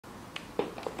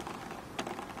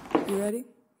You ready?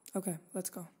 Okay, let's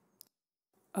go.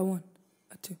 A 1,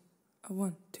 a 2, a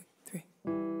 1, 2, 3.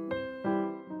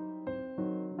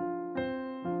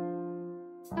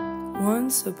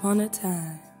 Once upon a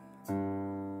time,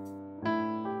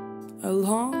 a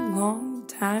long, long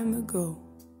time ago,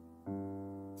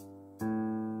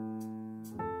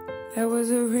 there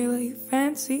was a really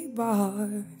fancy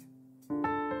bar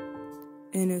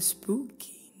in a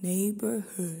spooky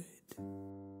neighborhood.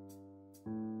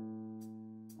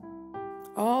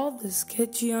 All the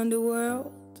sketchy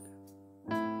underworld,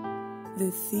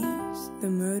 the thieves, the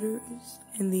murderers,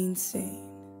 and the insane,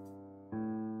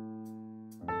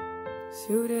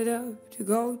 suited up to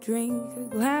go drink a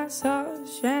glass of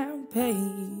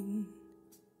champagne.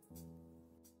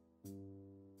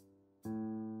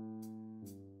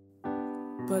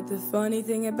 But the funny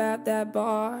thing about that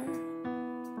bar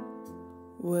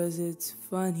was its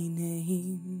funny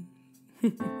name.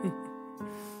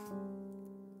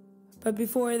 But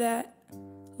before that,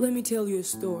 let me tell you a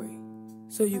story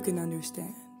so you can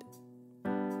understand.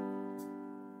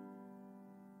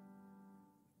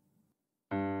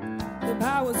 The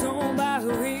bar was owned by a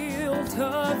real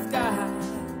tough guy.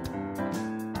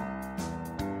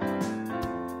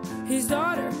 His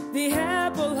daughter, the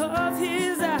apple of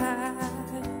his eye.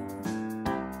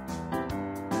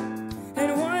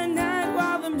 And one night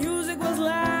while the music was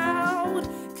loud,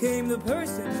 came the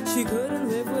person she couldn't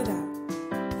live without.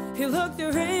 He looked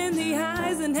her in the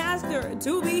eyes and asked her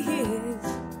to be his.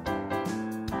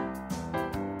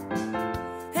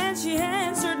 And she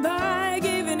answered by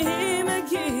giving him a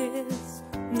kiss.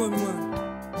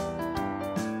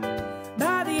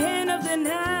 By the end of the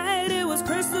night it was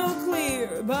crystal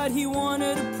clear, but he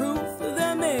wanted proof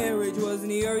the marriage was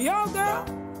near. Yo girl,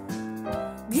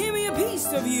 give me a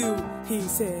piece of you, he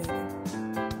said.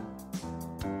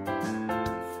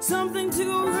 Something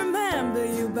to remember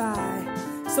you by,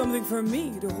 something for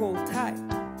me to hold tight.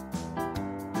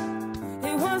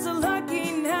 It was a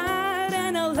lucky night,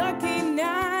 and a lucky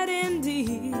night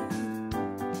indeed,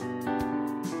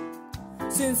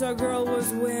 since our girl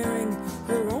was wearing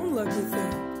her own lucky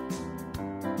thing.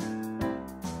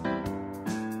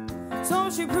 So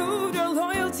she proved her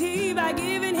loyalty by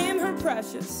giving him her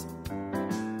precious.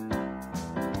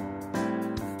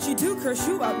 She took her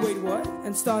shoe out, wait what,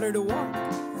 and started to walk,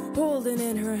 holding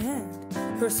in her hand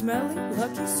her smelly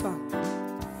lucky sock.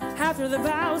 After the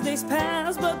vows days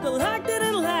passed, but the luck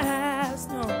didn't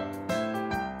last, no.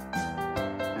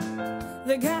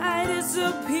 The guy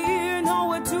disappeared,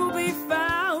 nowhere to be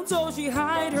found. So she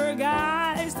hired her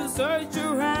guys to search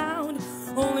around,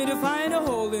 only to find a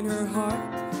hole in her heart.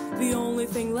 The only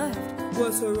thing left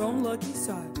was her own lucky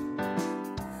sock.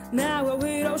 Now a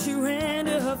widow, she ran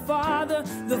to her father,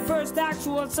 the first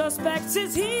actual suspect,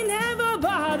 since he never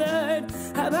bothered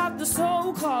about the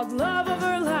so-called love of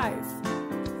her life.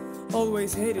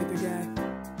 Always hated the guy.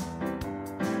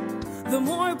 The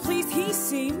more pleased he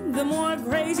seemed, the more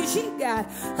crazy she got,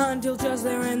 until just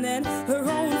there and then her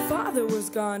own father was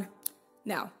gone.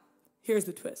 Now, here's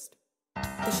the twist.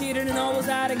 She didn't know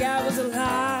that a guy was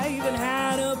alive and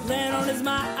had a plan on his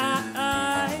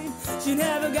mind. She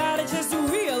never got a chance to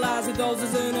realize it, those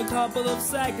was in a couple of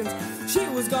seconds. She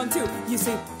was gone too, you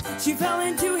see. She fell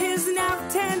into his net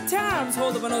 10 times,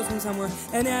 hold up a nose from somewhere,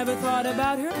 and never thought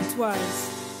about her twice.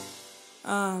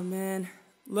 Ah, man,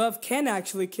 love can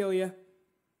actually kill you.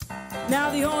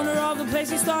 Now the owner of the place,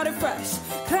 he started fresh,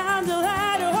 climbed the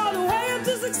ladder all the way up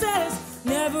to success.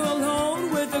 Never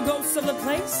alone with the ghosts of the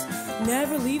place,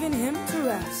 never leaving him to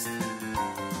rest.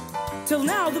 Till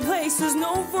now the place is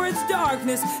known for its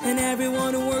darkness, and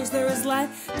everyone who works there is light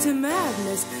to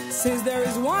madness. Since there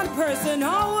is one person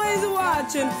always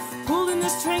watching, pulling the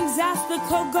strings as the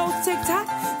clock goes tick-tock,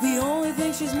 the only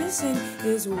thing she's missing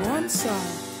is one sock.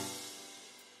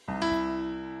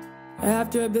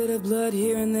 After a bit of blood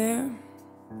here and there,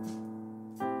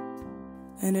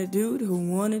 and a dude who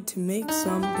wanted to make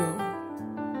some dough,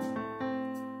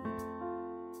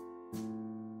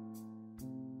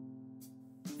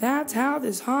 that's how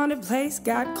this haunted place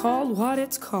got called what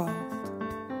it's called.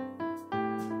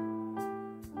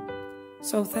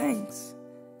 So thanks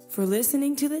for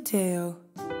listening to the tale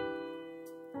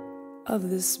of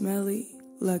the Smelly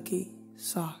Lucky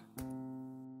Sock.